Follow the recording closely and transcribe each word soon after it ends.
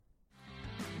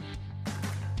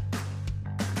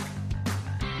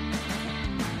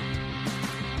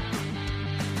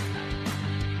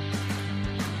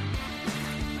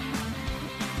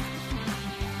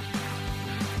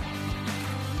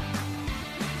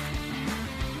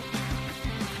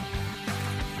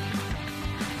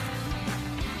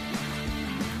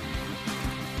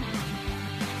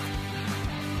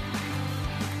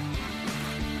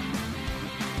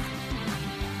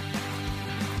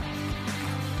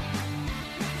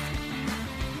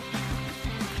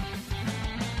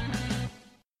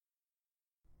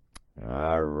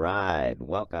Alright,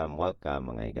 welcome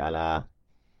mga higala.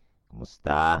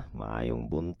 Kumusta? Maayong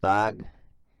buntag.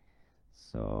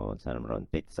 So, sa naman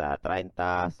pizza 30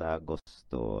 sa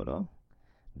Agosto, no?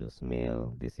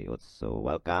 2018. So,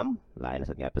 welcome. Lain na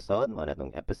sa ating episode. Mao na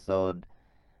itong episode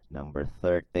number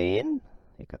 13,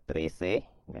 ika-13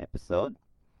 nga episode.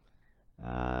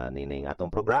 Nining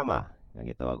atong programa. Nga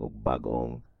gitawag og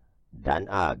bagong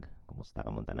danag. Kumusta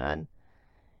ka mong tanan?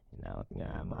 Hinaot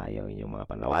nga maayo inyong mga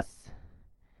panlawas.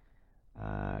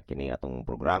 Kini atong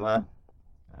programa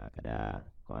kada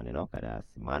kung ano no, kada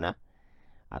semana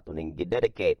ato ning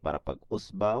gidedicate para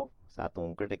pag-usbaw sa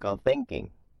atong critical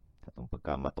thinking, sa atong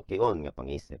pagkamatukion nga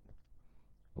pangisip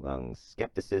ug ang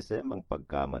skepticism ang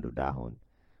pagkamadudahon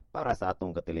para sa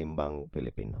atong katilimbang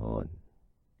Pilipinhon.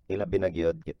 Ilabi na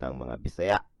gyud kitang mga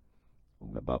Bisaya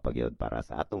ug labaw pa gyud para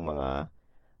sa atong mga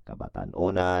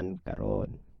kabatan-onan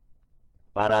karon.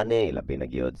 Para ni labi na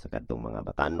gyud sa kadtong mga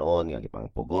batan-on nga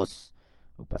gipangpugos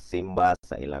ug pasimba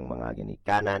sa ilang mga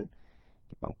ginikanan,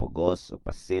 ipangpugos ug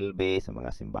pasilbi sa mga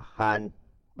simbahan.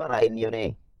 Para inyo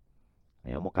ni.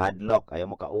 Ayaw mo kahadlok, ayaw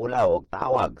mo kaulaw og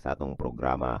tawag sa atong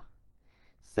programa.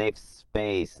 Safe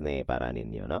space ni para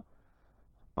ninyo, no?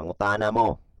 Pangutana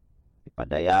mo,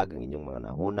 ipadayag ang inyong mga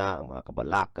nahuna, ang mga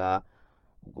kabalaka,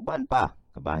 ug uban pa,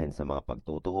 kabahin sa mga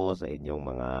pagtutuo sa inyong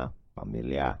mga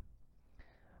pamilya.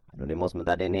 Anonymous man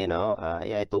ta din no?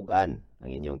 Ayaw itugan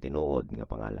ang inyong tinuod nga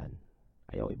pangalan.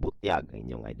 Ayaw ibutyag ang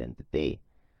inyong identity.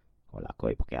 Wala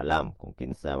ko'y pakialam kung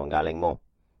kinsa manggaling mo.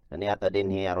 Naniyata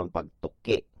din aron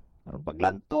pagtuki, aron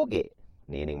paglantugi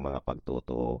nining mga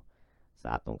pagtutuo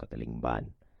sa atong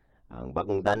katilingban. Ang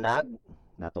bagong danag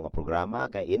natong programa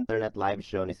kay internet live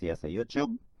show ni siya sa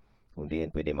YouTube. Kung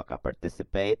diin pwede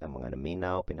makaparticipate ang mga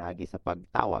naminaw pinaagi sa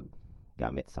pagtawag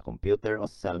gamit sa computer o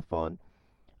cellphone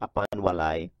apan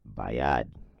walay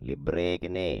bayad. Libre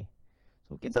kini.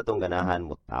 So kinsa tong ganahan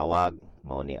mo tawag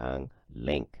mao ni ang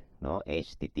link, no?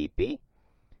 http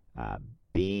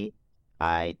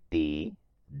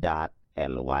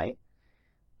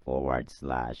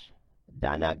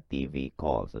bit.ly/Danag TV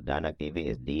call. So Danag TV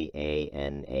is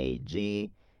DANAG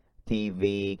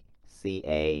TV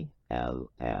CALL.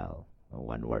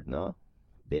 One word, no?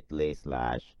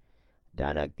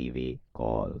 bit.ly/Danag TV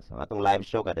call. So atong live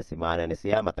show kada semana ni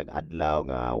siya matag adlaw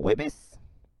nga Webes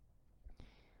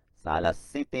sa alas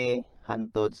 7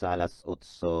 hantod sa alas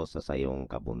 8 sa sayong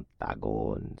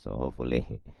kabuntagon. So hopefully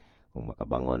kung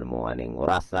makabangon mo aning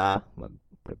orasa,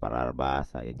 magpreparar ba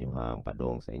sa inyong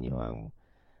padung sa inyong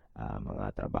mga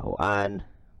trabahoan,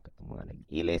 katong mga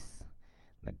nag-ilis,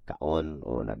 nagkaon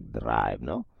o nag-drive,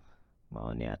 no?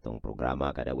 Mao ni atong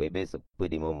programa kada Webes, so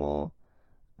pwede mo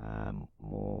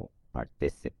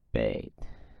participate.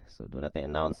 So doon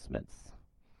natin announcements.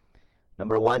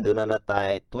 Number 1, doon na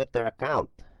tayo Twitter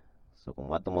account. So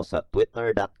kung mato mo sa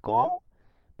twitter.com,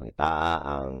 pangitaa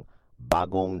ang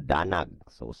bagong danag.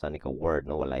 So usa ni ka word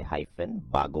no walay hyphen,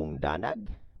 bagong danag,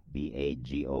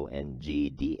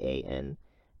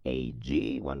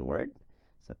 BAGONGDANAG, one word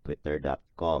sa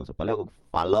twitter.com. So pala og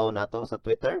follow nato sa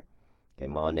Twitter kay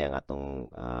mao ni ang atong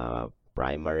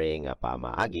primary nga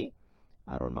pamaagi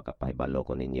aron makapahibalo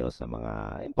ko ninyo sa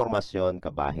mga impormasyon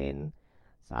kabahin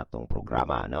sa atong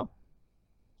programa, no?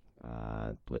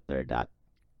 Twitter.com.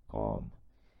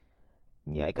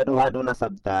 Ikaduha doon na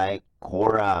sabtay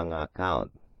Quora nga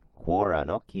account. Quora,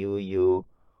 no? QUORA.com.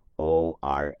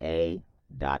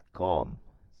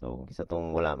 So, kung isa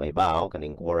itong wala mahibaw,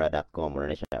 kaning Quora.com, muna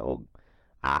na siya og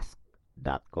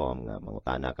ask.com nga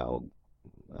mangutana ka og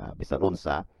bisan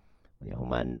unsa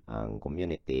human ang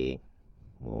community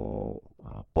mo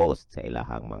post sa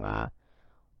ilahang mga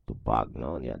tubag,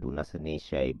 no? Doon na sa ni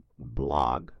siya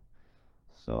blog.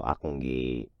 So, akong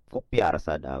kopyar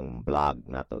sad ang blog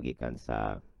nato gikan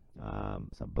sa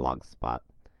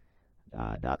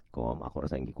blogspot.com. Ako ra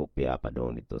sang gikopya pa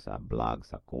doon dito sa blog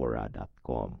sa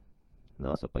quora.com,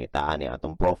 no? So pangitaan ni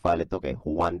atong profile ito kay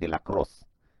Juan de la Cruz.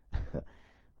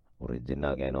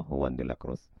 Original kay no, Juan de la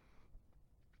Cruz.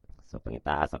 So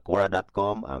pangitaa sa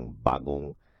quora.com ang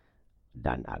bagong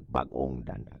danag,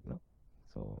 no?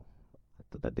 So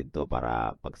ato dito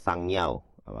para pagsangyaw,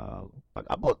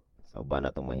 pag-abot sa uban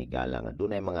natong mahigala nga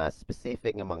dunay mga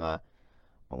specific nga mga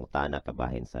pangutana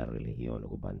kabahin sa relihiyon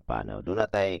ug uban pa na doon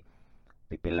natay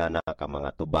pipila na ka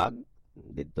mga tubag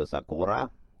dito sa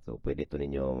Quora. So pwede to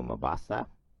ninyo mabasa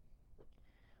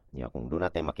nya kung doon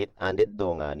natay makit-an dito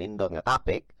nga nindot nga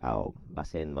topic aw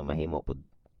basin mamahimo pud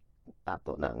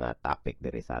tato na nga topic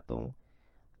diri sa atong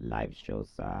live show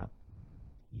sa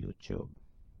YouTube.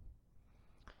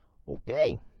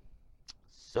 Okay,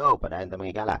 so padayon ta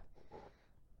mga higala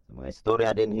mga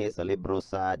istorya din sa libro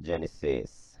sa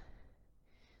Genesis.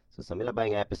 So sa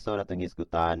milabay nga episode atong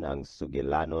hisgutan ang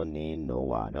sugilanon ni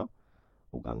Noah, no?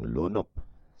 Ug ang lunop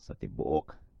sa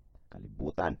tibuok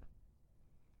kalibutan.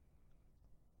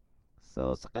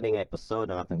 So sa kaning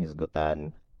episode ang atong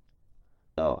hisgutan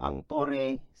ang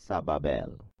Tore sa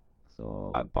Babel.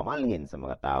 So pagpamalhin sa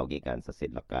mga tao gikan sa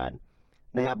sidlakan,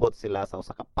 nahiabot sila sa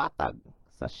usa ka patag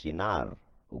sa Shinar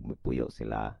ug mipuyo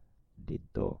sila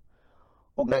didto.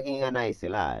 Ug naginganay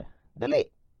sila, dali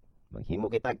maghimo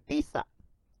kitag tisa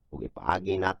ug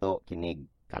ipaagi nato kinig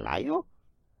kalayo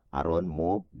aron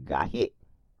mo gahi.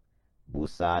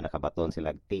 Busa nakabaton sila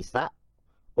tisa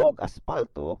ug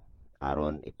aspalto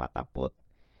aron ipatapot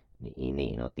ni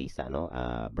ini, no, tisa, no,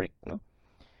 brick, no.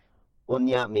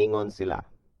 Unya mingon sila,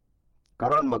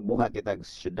 karon magbuhat kitag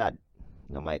syudad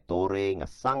nga may tore nga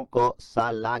sangko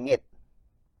sa langit.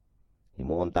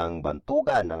 Himuuntang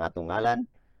bantugan ang atong ngalan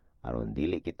aron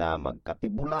dili kita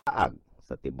magkatibulaag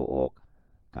sa tibuok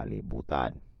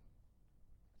kalibutan.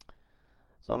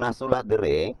 So nasulat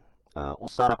dire,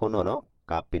 usara kuno, no,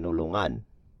 kapinulungan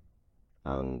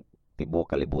ang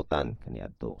tibuok kalibutan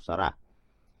kaniadto usara.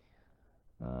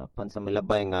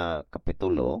 Pansamilabay nga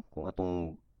kapitulo, kung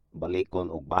atong balikon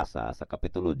og basa sa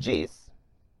kapitulo 10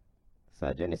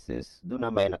 sa Genesis, doon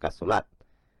na may nakasulat.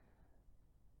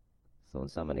 So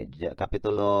unsa man ni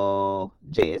kapitulo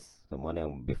 10, so mo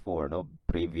yung before, no,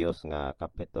 previous nga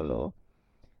kapitulo,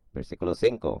 versikulo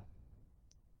 5.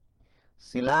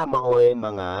 Sila maoy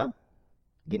mga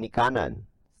ginikanan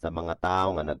sa mga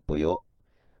tawo nga nagpuyo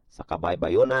sa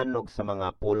kabaybayonan ug sa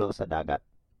mga pulo sa dagat.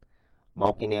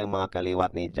 Mao kini ang mga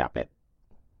kaliwat ni Japet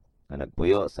nga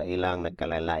nagpuyo sa ilang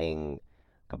nagkalalaing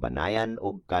kabanayan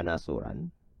ug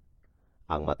kanasuran.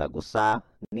 Ang matag usa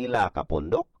nila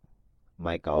kapundok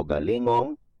may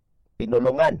kaugalingong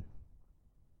pinulungan.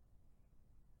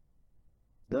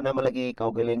 Doon na malagi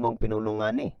kaugalingong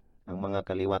pinulungan ni ang mga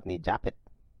kaliwat ni Japet.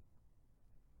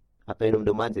 Ato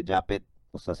inumduman si Japet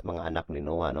usas mga anak ni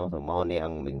Noah, no. So mao ni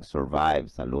ang survive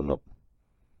sa lunop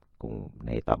kung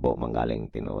nahitabo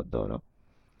manggaling tinuod do, no.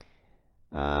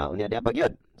 Unya di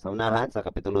pagyod sa unahan sa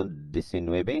kapitulo 19,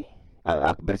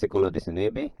 versikulo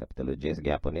 19, kapitulo 10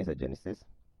 gyapon ni sa Genesis.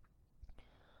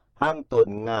 Hangtod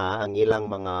nga ang ilang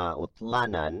mga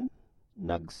utlanan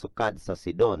nagsukad sa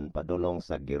Sidon padulong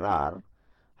sa Gerar,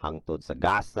 hangtod sa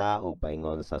Gaza ug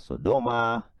paingon sa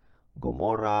Sodoma,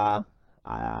 Gomora,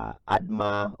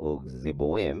 Adma ug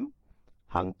Zeboim,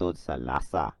 hangtod sa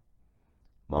Lasa.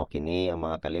 Mao kini ang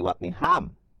mga kaliwat ni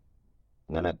Ham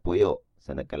nga nagpuyo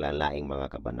sa nagkalalaing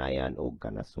mga kabanayan ug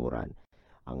kanasuran.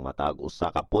 Ang matag usa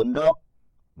ka pundok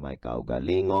may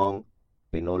kaugalingong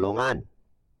pinulungan.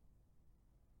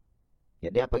 Ya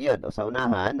diha pagyod sa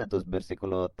unahan atus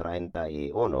bersikulo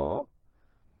 31,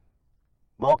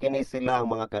 mao kini sila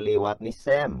ang mga kaliwat ni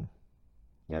Sem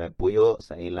nga nagpuyo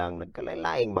sa ilang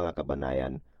nagkalalaing mga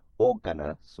kabanayan ug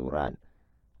kanasuran.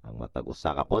 Ang matag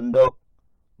usa ka pundok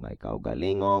may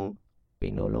kaugalingong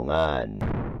pinulungan.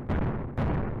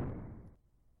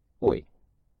 Uy,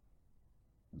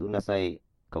 doon na say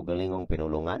kaugalingong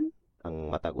pinulungan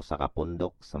ang matag usa ka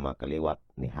pundok sa mga kaliwat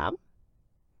ni Ham.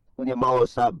 Unya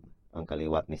mausab ang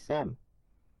kaliwat ni Sem.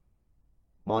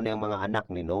 Mao ni ang mga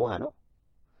anak ni Noah, no.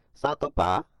 Sa ato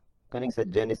pa kaning sa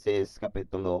Genesis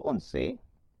kapitulo 11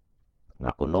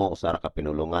 nga kuno usara ka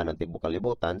pinulungan ng tibuok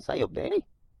kalibutan sayop dai.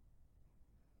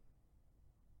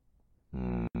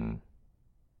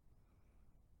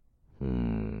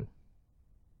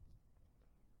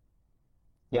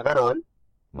 Ya karon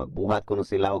magbuhat kuno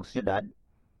sila og syudad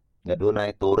nga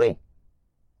dunay tore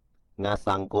nga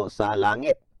sangko sa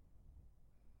langit.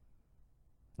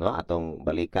 No, atong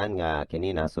balikan nga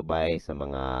kini nasubay sa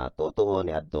mga totoo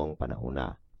ni adtong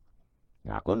panahona.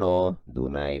 Nga kuno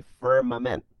dunay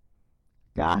firmament,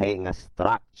 gahi nga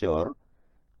structure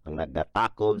ang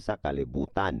nagatakob sa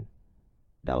kalibutan.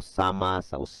 Daw sama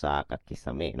sa usa ka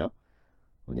kisame, no?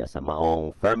 Unya sa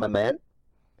maong firmament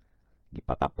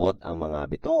gipatapot ang mga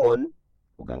bituon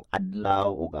ug ang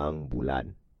adlaw ug ang bulan.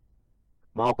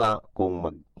 Mao ka kung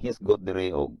maghisgot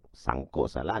dire og sangko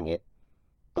sa langit,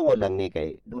 tungod lang ni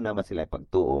kay doon naman sila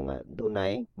pagtuo nga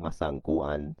dunay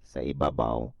masangkuan sa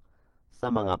ibabaw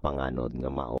sa mga panganod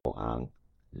nga mao ang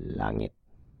langit.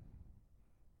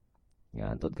 Nga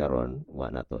antod karon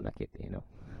wa na to nakit, no.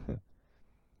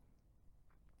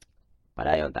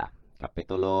 Padayon ta.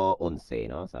 Kapitulo 11,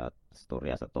 no, sa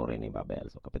storya sa Tore ni Babel.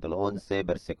 So kapitulo 11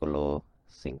 bersikulo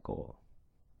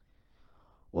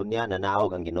 5. Unya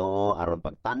nanaog ang Ginoo aron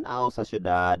pagtan-aw sa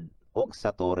syudad ug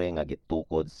sa tore nga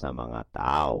gitukod sa mga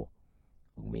tawo.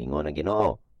 Ug miingon ang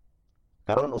Ginoo,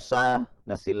 karon usa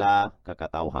na sila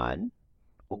kakatawhan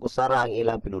ug usara ang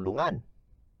ilang pinulungan.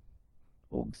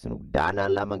 ug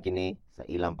sinugdanan lamang kini sa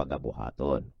ilang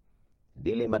pagabuhaton.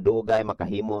 Dili madugay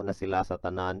makahimo na sila sa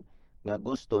tanan nga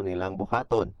gusto nilang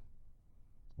buhaton.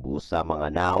 Busa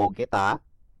mga naog kita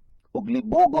ug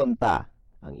libugon ta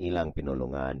ang ilang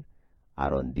pinulungan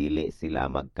aron dili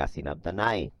sila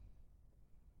magkasinabtanay.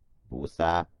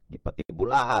 Busa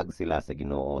gipatibulaag sila sa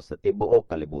Ginoo sa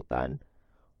tibuok kalibutan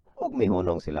ug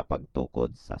mihunong sila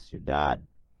pagtukod sa syudad.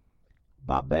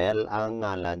 Babel ang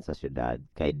ngalan sa syudad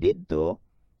kay didto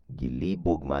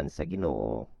gilibog man sa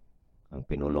Ginoo ang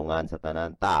pinulungan sa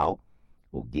tanan tao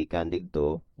ug gikan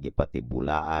didto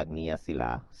gipatibulaag niya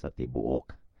sila sa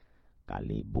tibuok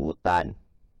kalibutan.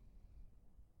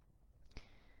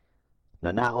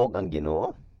 Nanaog ang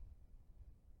Ginoo.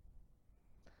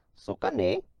 So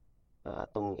kani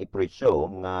atong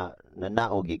i-presume nga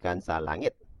nanaog gikan sa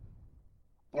langit.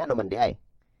 Nga naman di ay.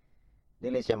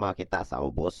 Dili siya makita sa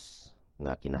ubos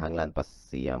nga kinahanglan pa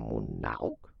siya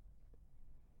munaog.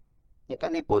 Nya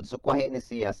kanipod sukwahi ni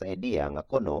siya sa ideya nga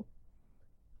kuno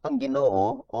ang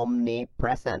Ginoo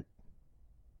omnipresent.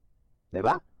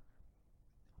 Diba?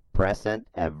 Present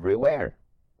everywhere.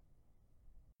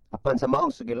 Apan sa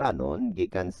maong sugilanon,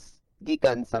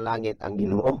 gikan sa langit ang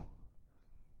Ginoo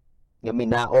nga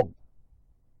minaog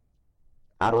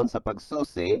aron sa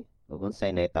pagsusi ug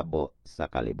unsay nahitabo sa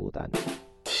kalibutan.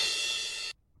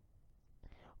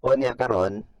 Unya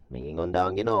karon, mingingon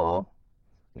daw ang Ginoo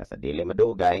nga sa dili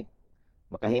madugay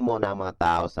makahimo na ang mga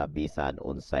tao sa bisan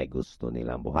unsay gusto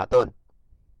nilang buhaton.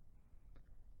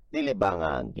 Dili ba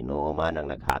nga ang Ginoo man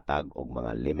ang naghatag og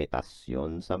mga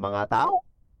limitasyon sa mga tao?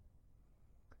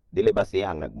 Dili ba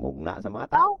siya ang nagmugna sa mga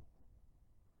tao?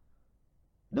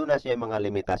 Doon na siya mga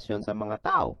limitasyon sa mga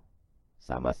tao.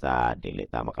 Sama sa dili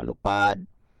ta makalupad,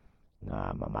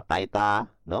 nga mamatay ta,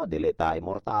 no? Dili ta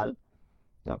immortal,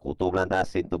 nga kutob lang ta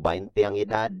 120 ang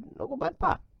edad, no kuban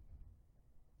pa.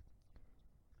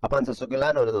 Apan sa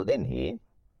sugilano na to din,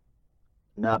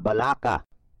 nabalaka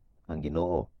ang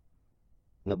Ginoo.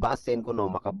 Nabasin ko no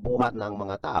makabuhat na ang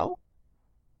mga tao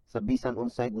sa bisan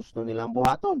unsay gusto nilang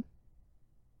buhaton.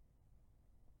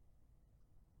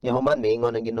 Yahuman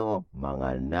miingon ang Ginoo,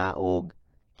 mga naog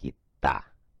kita.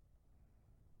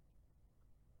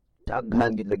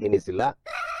 Daghan gid lagi ni sila.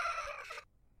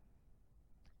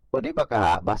 O di ba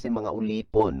ka basin mga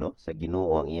ulipon no sa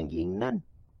Ginoo ang iyang giingnan.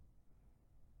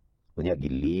 Unya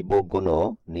gilibog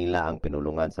kuno nila ang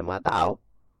pinulungan sa mga tao.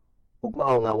 Ug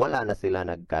mao nga wala na sila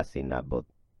nagkasinabot.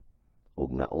 Ug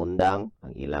naundang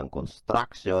ang ilang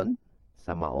construction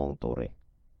sa maong tore.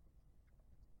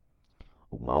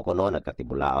 Ug mao kuno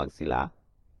nagkatibulaag sila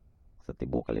sa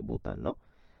tibuok kalibutan, no?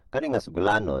 Kani nga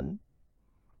suglanon,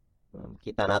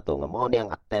 kita nato nga mao ni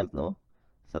ang attempt, no,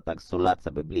 sa tagsulat sa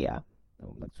Biblia,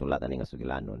 nagsulat ani nga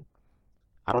suglanon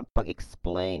aron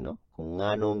pag-explain, no, kung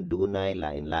nganong dunay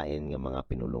lain-lain nga mga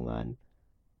pinulungan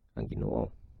ang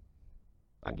Ginoo.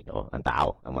 Ang Ginoo, ang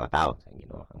tao, ang mga tao, ang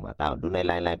Ginoo, ang mga tao, dunay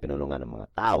lain-lain pinulungan ng mga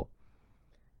tao.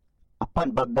 Apan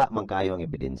baga man kayo ang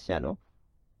ebidensya, no,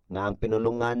 nga ang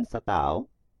pinulungan sa tao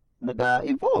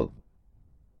naga-evolve,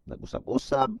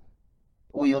 nag-usab-usab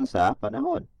uyon sa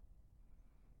panahon.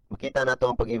 Makita nato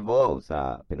ang pag-evolve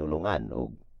sa pinulungan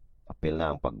o apil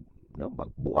na ang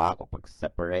pagbuak o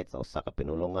pag-separate sa usa ka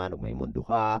pinulungan ug mahimong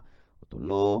duha o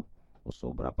tulo o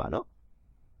sobra pa, no?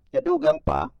 Yadugang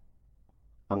pa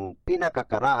ang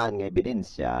pinakakaraan nga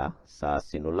ebidensya sa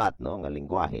sinulat, no, nga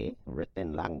lengguwahe,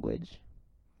 written language,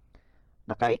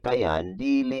 nakaikayan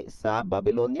dili sa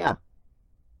Babylonia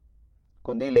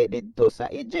kundi dito sa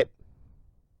Egypt.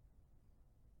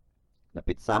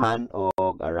 Napitsahan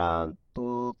og around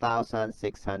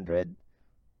 2600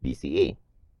 BCE.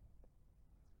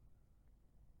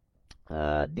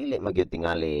 Dili magyud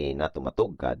tingali nato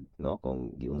matugkad, no,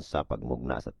 kung giunsa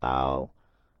pagmugna sa tao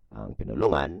ang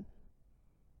pinulungan.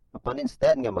 Apan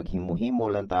instead nga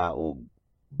maghimo-himo lang ta og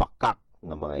bakak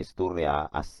nga mga istorya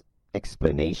as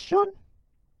explanation.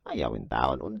 Ayaw in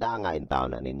taon, unda nga in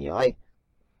taon na ninyo ay.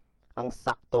 Ang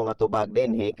sakto nga tubag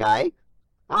din kay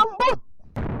ambot.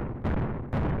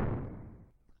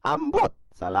 Ambot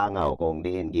sa langaw kung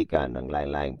diin gikan ang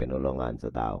lain-laing pinulungan sa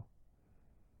tao.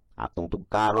 Atong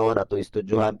tugkaron, atong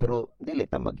estudyohan, pero dili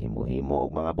ta maghimo-himo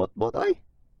og mga bot-bot ay.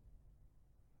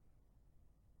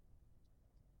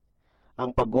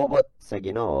 Ang paggubot sa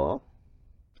Ginoo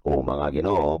o mga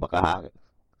Ginoo baka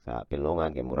sa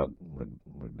pinulungan kay murag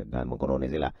daghan mo kuno ni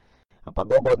sila. Ang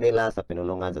paggubot nila sa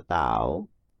pinulungan sa tao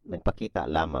nagpakita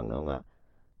lamang, no, nga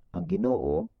ang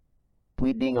Ginoo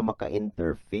pwede nga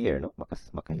maka-interfere, no,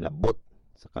 makahilabot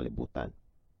sa kalibutan.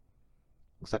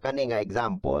 Ug sa kani nga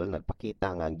example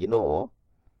nagpakita nga ang Ginoo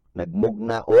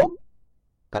nagmugna og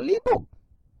kalibog,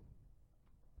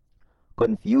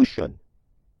 confusion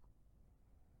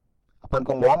Apan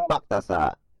kung wambak ta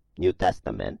sa New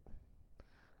Testament,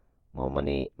 mo man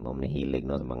hilig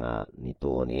no sa mga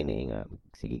nituon ini nga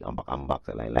sige ambak-ambak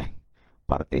sa lain-lain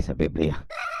parte sa Biblia.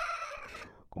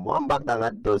 Kung moambak ta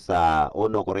ngadto sa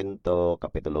 1 Corinto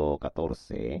kapitulo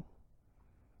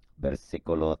 14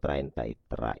 versikulo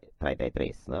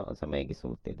 33, no? Sa may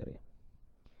gisulti diri.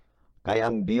 Kay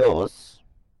ang Dios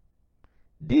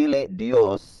dili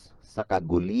Dios sa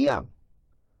kaguliyang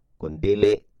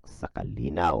kundi sa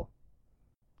kalinaw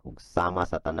ug sama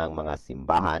sa tanang mga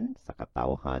simbahan sa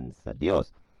katawhan sa Dios.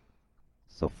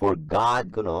 So for God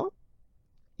kuno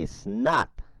is not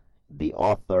the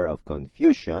author of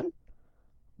confusion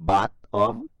but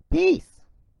of peace,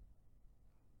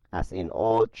 as in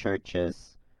all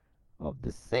churches of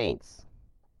the saints.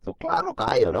 So klaro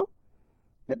kayo, no?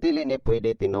 Na dili ni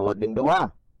pwede tinuod ning duha.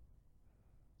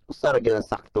 Usa ra gyud ang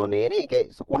sakto niini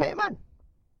kay sukuhe man.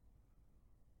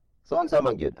 So unsa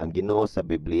man gyud ang Ginoo sa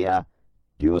Biblia,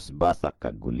 Dios ba sa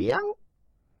kaguliyang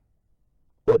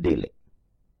o dili?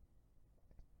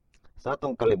 Sa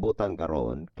atong kalibutan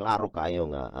karon, klaro kayo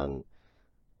nga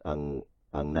ang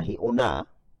nahiuna,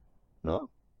 no?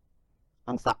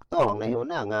 Ang sakto ang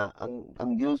nahiuna nga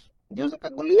ang Dios sa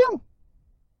kaguliyang.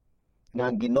 Nga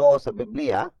ang Ginoo sa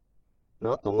Biblia,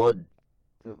 no, tungod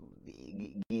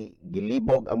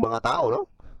gilibog ang mga tao, no?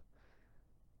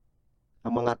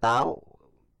 Ang mga tao,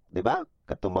 di ba?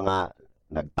 Katong mga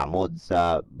nagtamod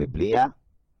sa Biblia,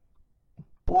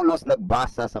 pulos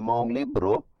nagbasa sa maong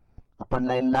libro, apan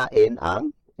lain-lain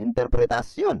ang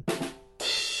interpretasyon.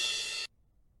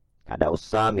 Kada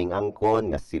usa ming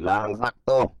angkon nga sila ang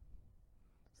sakto.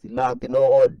 Sila ang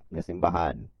tinuod nga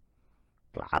simbahan.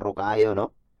 Klaro kayo,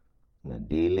 no? Nga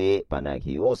dili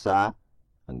panaghiusa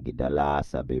ang gidala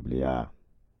sa Biblia,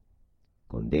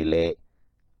 kundili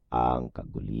ang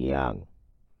kaguliyang,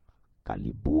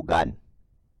 kalibugan,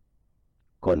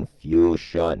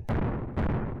 confusion.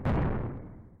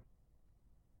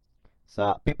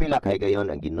 Sa pipila kay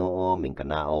gayon ang Ginoo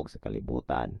mingkanaog sa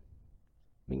kalibutan,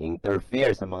 ming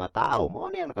interfere sa mga tao. Mao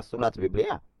ni ang nakasulat sa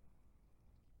Biblia.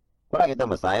 Wala kita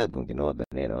masayod kung tinuod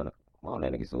ni no. Mao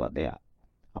na nagisulat diha.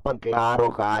 Apan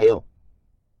klaro kayo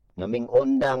nga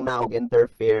mingundang na og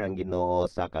interfere ang Ginoo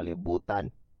sa kalibutan.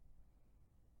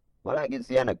 Wala gid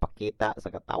siya nagpakita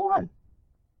sa katawan.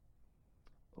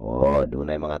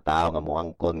 Dunay mga tao nga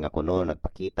moangkon nga kuno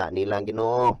nagpakita nila ang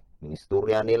Ginoo, ning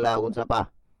istorya nila unsa pa.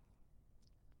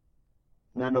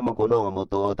 Ngano man kuno nga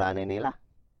motuotan nila?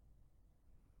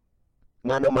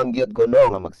 Ngano man gyud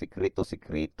kuno nga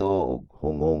magsikreto-sikreto og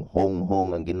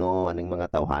hungong-honghong ang Ginoo aning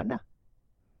mga tawhana?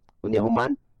 Unya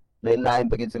human, lain-lain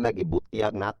pa gyud sila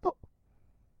gibutyag nato.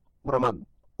 Mura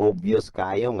mag-obvious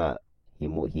kayo nga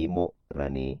himo-himo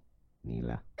rani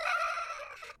nila.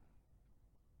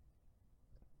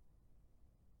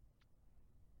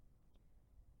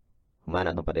 Human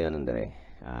atong padayon dire.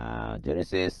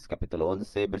 Genesis kapitulo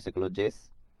 11 bersikulo 10,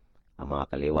 ang mga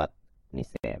kaliwat ni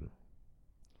Sem.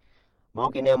 Mao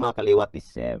kini ang mga kaliwat ni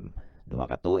Sem, duha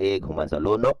ka tuig human sa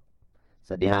lunok,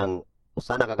 sa dihang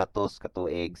usa na kagatos ka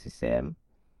tuig si Sem.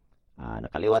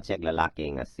 Nakaliwat siya og lalaki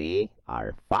nga si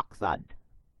Arphaxad.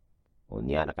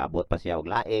 Unya nakaabot pa siya og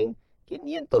laing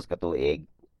 500 ka tuig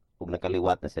ug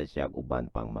nakaliwat na siya og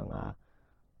uban pang mga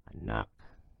anak.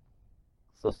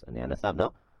 Sus, ano yan nasab,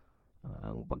 no?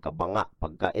 Ang pagkabanga,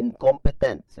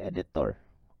 pagka-incompetent sa editor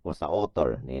o sa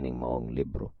author nining maong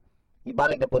libro.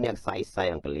 Ibalik na po niya saysay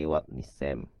ang kaliwat ni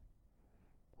Sem.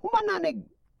 Humananig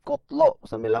kutlo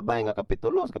sa milabay nga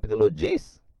kapitulo, sa kapitulo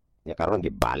 10. Niya karon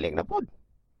gibalik na po.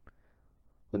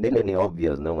 Kundi ni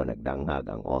obvious no nga nagdanghag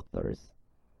ang authors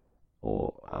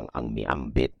o ang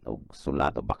miambit o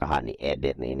sulat o bakahan ni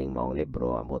edit na ining maong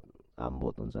libro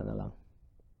ambot unsa na lang.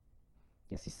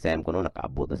 Si Sem kuno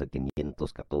nakaabot na sa 500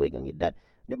 ka tuig ang edad.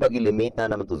 Di ba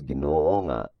gilimita naman tos Ginoo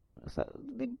nga sa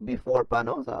before pa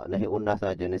no sa nahiuna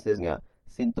sa Genesis nga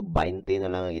 120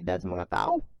 na lang ang edad sa mga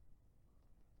tao.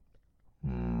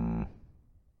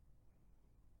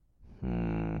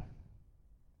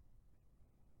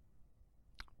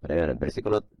 Pero yun,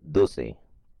 versikulo 12,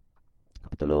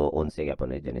 kapitulo 11 ka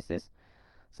ni Genesis.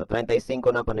 Sa 35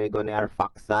 na panuigo ni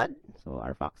Arphaxad. So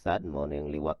Arphaxad mo na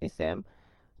yung liwat ni Sem.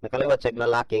 Nakaliwat siya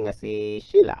lalaki nga si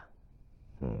Sheila.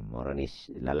 Mora ni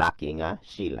lalaki nga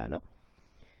Sheila, no?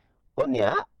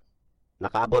 Unya,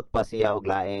 nakaabot pa siya og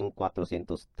laing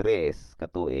 403 ka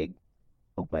tuig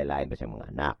ug may lain pa siyang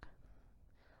mga anak.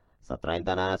 Sa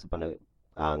 30 na sa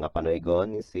nga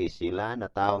panuigon si Sheila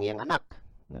natawong iyang anak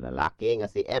nga lalaki nga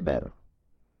si Eber.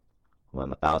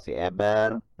 Matao si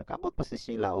Eber, nakaabot pa si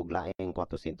Sheila og laing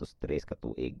 403 ka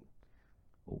tuig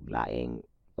ug laing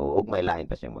ug may lain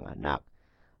pa siyang mga anak.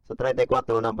 Sa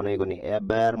 34 na panuigon ni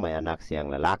Eber, may anak siyang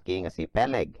lalaki nga si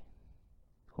Peleg.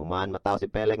 Human mataw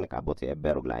si Peleg, nakaabot si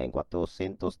Eber og laing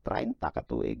 430 ka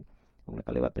tuig. Kung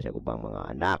nakaliwat pa siya ubang mga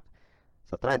anak.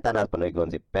 Sa 30 na panuigon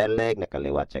si Peleg,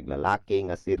 nakaliwat siya lalaki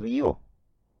nga si Rio.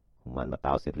 Human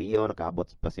mataw si Rio,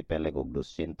 nakaabot pa si Peleg og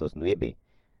 209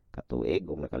 ka tuig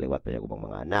ug nakaliwat pa siya ubang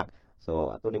mga anak.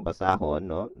 So ato ning basahon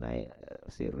no, na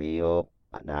si Rio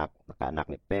anak, nakaanak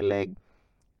ni Peleg.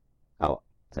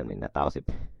 Sa nataw si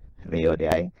Rio di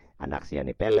ay anak siya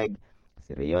ni Peleg.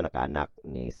 Si Rio nakaanak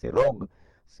ni Sirog.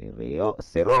 Si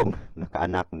Rog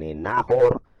nakaanak ni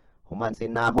Nahor. Human si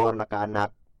Nahor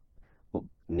nakaanak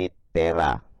ni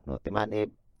Tera. No, timan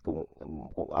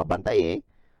kung abantay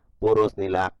puros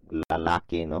nila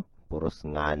lalaki no, puros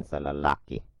ngan sa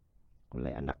lalaki.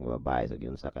 Kulay anak ng babae so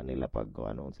yun sa kanila pag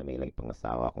ano sa may ilang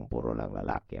pangasawa kung puro lang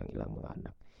lalaki ang ilang mga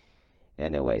anak.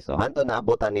 Anyway, so hanto na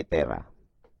abutan ni Tera.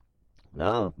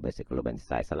 No, versikulo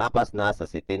 26. Sa lapas na sa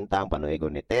 70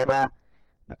 panuigon ni Tera,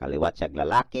 nakaliwat siya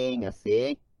lalaki nga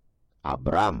si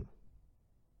Abram,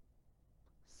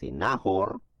 si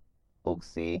Nahor, ug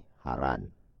si Haran.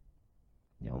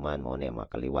 Yaman mo ni mga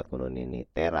kaliwat kuno ni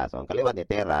Tera. So ang kaliwat ni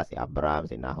Tera si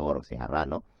Abram, si Nahor, ug si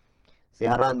Haran, no. Si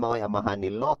Haran mao ay amahan ni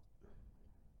Lot.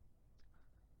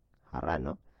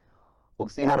 Haran, no. Ug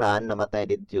si Haran namatay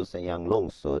didto sa iyang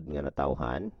lungsod nga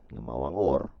natawhan nga mao ang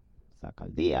Ur sa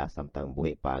Kaldea samtang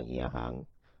buhi pa ang iyahang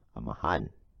amahan.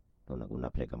 No,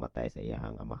 nagunap siya kamatay sa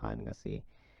iyahang amahan nga si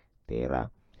Tera.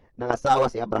 Nangasawa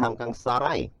si Abraham kang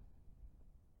Sarai.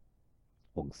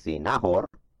 Ug si Nahor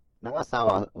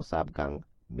nangasawa usab kang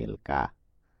Milka.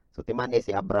 So timan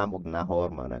si Abraham ug Nahor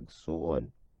mga nagsuon.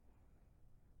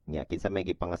 Nya kinsa may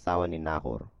gipangasawa ni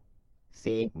Nahor?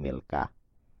 Si Milka.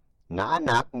 Nga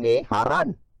anak ni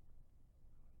Haran.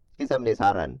 Kinsa man ni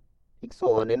Haran?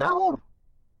 Igsuon ni Nahor.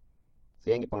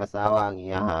 Siyang ipangasawa ang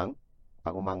iyahang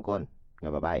pangumangkon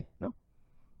nga babae, no?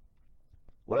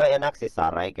 Wala anak si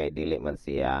Sarai kay dili man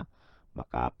siya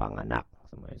makapanganak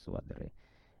sa mga suwat diri.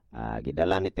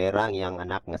 Gidala ni Tera ang iyang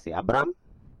anak nga si Abram,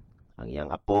 ang iyang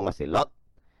apo nga si Lot,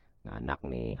 nga anak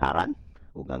ni Haran,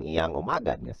 ug ang iyang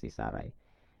umagad nga si Sarai.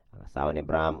 Ang asawa ni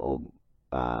Abram ug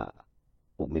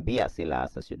mibiya sila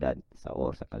sa syudad sa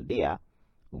Ur sa Kaldea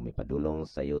ug mipadulong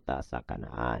sa yuta sa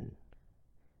Kanaan.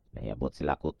 Nayabot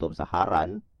sila kutob sa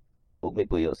Haran ug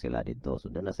mipuyo sila didto.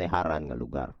 So na sa Haran nga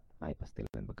lugar. Ay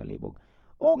pastilan pagkalibog.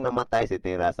 Ug namatay si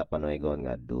Tera sa panuigon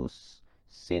nga 205.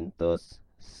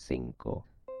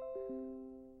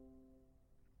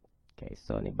 Okay,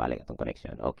 so nibalik atong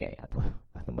connection. Okay,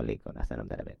 atong balik ko nasa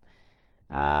nam David.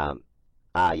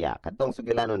 Kadtong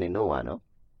sugilanon ni Noah, no?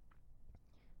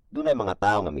 Dunay mga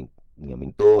tao nga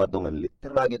mingtuo atong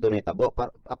literal gito nahitabo.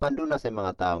 Apan doon na sa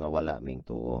mga tao nga wala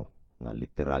mingtuo nga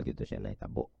literal gito siya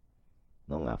nahitabo.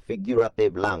 No nga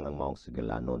figurative lang ang maong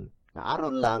sugilanon. Nga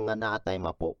aron lang nga naatay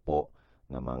mapopo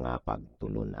nga mga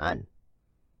pagtulunan.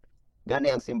 Gani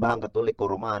ang simbahang Katoliko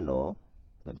Romano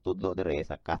nagtudlo dire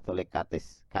sa Catholic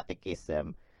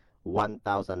Catechism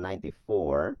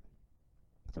 1094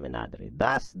 sa menadre.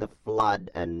 Thus the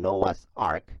flood and Noah's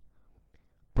Ark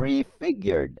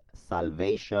prefigured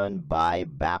salvation by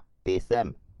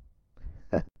baptism.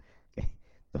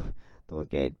 Tungkol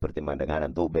kay pertimang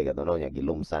daghanan tubig at ano niya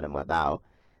gilumsa ng mga tao,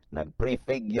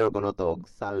 nag-prefigure kuno to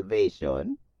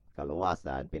salvation,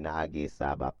 kaluwasan pinaagi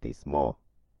sa baptismo.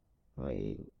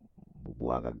 Ay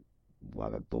buwagag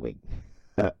tubig.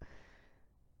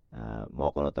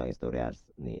 Mo kuno to ang istorya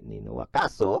ni Noah.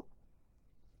 Kaso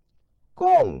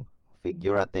kung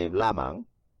figurative lamang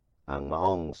ang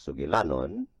maong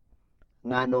sugilanon,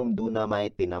 nganong duna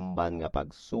may tinamban nga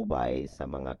pagsubay sa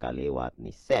mga kaliwat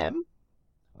ni Sem,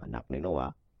 anak ni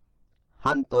Noah,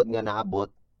 hantod nga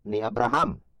naabot ni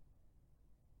Abraham.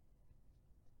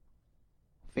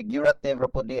 Figurative ra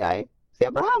po di ay si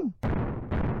Abraham.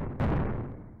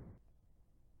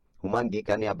 Human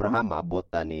gikan ni Abraham maabot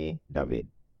ni David.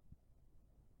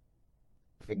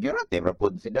 Figurative ra po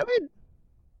si David.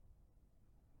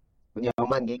 Kunya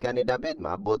human gikan ni David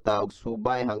maabot og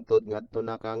subay hangtod ngadto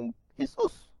na kang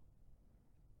Jesus.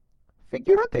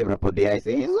 Figurative ra po di ay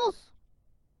si Jesus.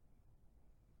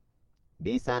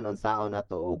 Bisan unsaon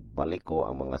nato og baliko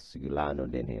ang mga sugilanon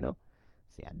din no.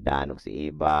 Si Adan ug si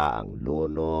Eva, ang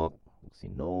lunok, si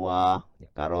Noah,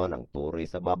 karon ang turi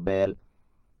sa Babel.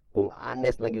 Kung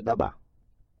honest lang yun ba?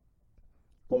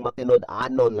 Kung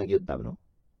matinud-anon lang yun no?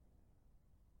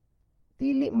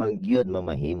 Dili man gyud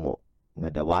mamahimo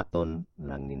nga dawaton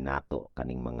lang ni nato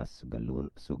kaning mga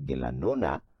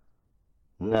sugilanona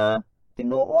nga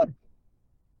tinuod.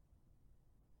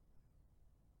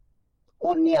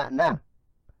 Unya na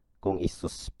kung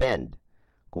i-suspend,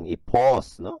 kung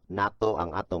i-pause no nato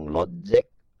ang atong logic,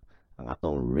 ang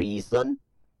atong reason,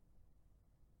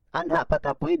 anha pa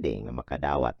ta pwede nga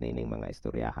makadawat nining mga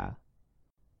istoryaha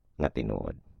nga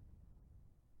tinuod.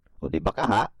 O di ba ka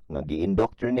ha, nga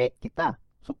gi-indoctrinate kita.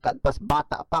 Sukad pas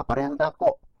bata pa, parehas na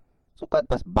ako. Sukad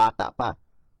pas bata pa.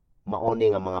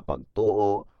 Mauni nga mga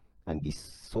pagtuo, ang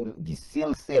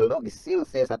gisilsil, no?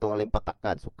 Gisilsil sa itong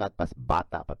alimpatakad. Sukad pas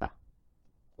bata pa ta.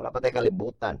 Wala pa tayo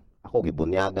kalibutan. Ako,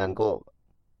 gibunyagan ko,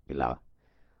 pila,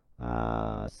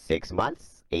 6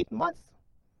 months, 8 months.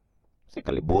 Kasi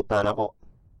kalibutan ako.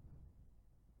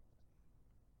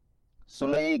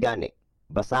 Sulay gani,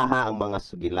 basaha ang mga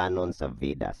sugilanon sa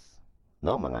Vedas,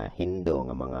 no? Mga Hindu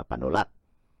nga mga panulat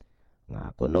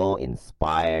nga kuno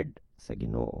inspired sa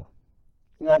Ginoo.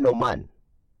 Nga naman,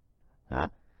 ha?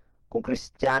 Kung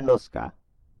Kristiyanos ka,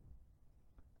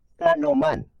 nga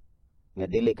naman, nga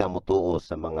dili ka mutuo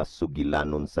sa mga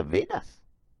sugilanon sa Vedas.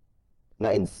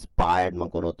 Nga inspired man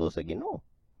kuno to sa Ginoo.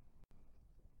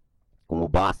 Kung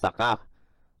mubasa ka,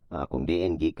 kung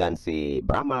diin gikan si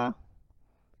Brahma,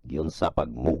 giun sa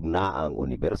pagmugna ang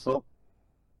universo,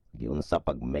 giun sa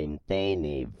pag-maintain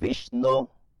ni Vishnu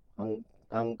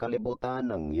ang kalibutan,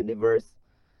 ang universe,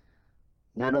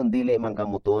 nganon dili man ka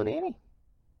mutuo ni ini.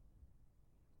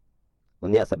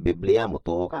 Unya sa Biblia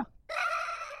mutuo ka.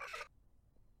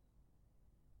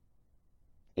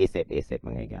 Isip-isip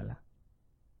mga higala.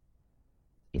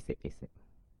 Isip-isip.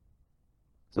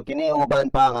 So kini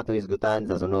uban pa ang atong isgutan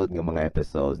sa sunod nga mga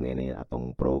episodes nini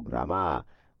atong programa.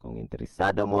 Kung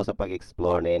interesado mo sa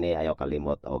pag-explore nini, ayaw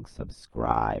kalimot og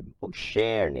subscribe og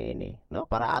share nini, no?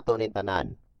 Para ato ning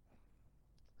tanan.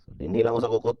 So dinhi lang mo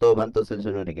sa kukutob hantod sa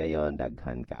sunod gayon,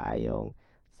 daghan kaayong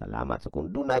salamat. So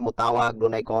kung dunay mo tawag,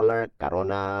 dunay caller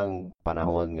karon ang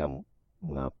panahon nga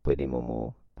pwede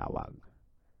mo tawag.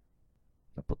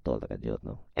 Naputol ta kadyot,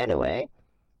 no? Anyway,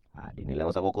 dinhi lang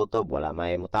mo sa kukutob, wala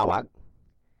may mo tawag.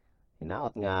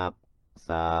 Hinaot nga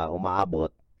sa umaabot,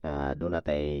 doon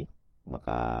natay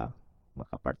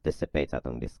maka-participate sa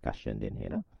atong discussion din, you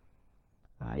know?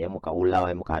 Ayaw mo kaulaw,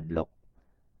 ayaw mo kahadlok,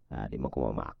 di mo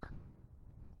kumamak.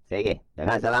 Sige,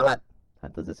 daghan salamat.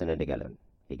 Hantod sa sunod na galon.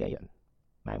 Higayon.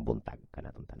 May buntag ka na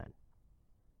tanan.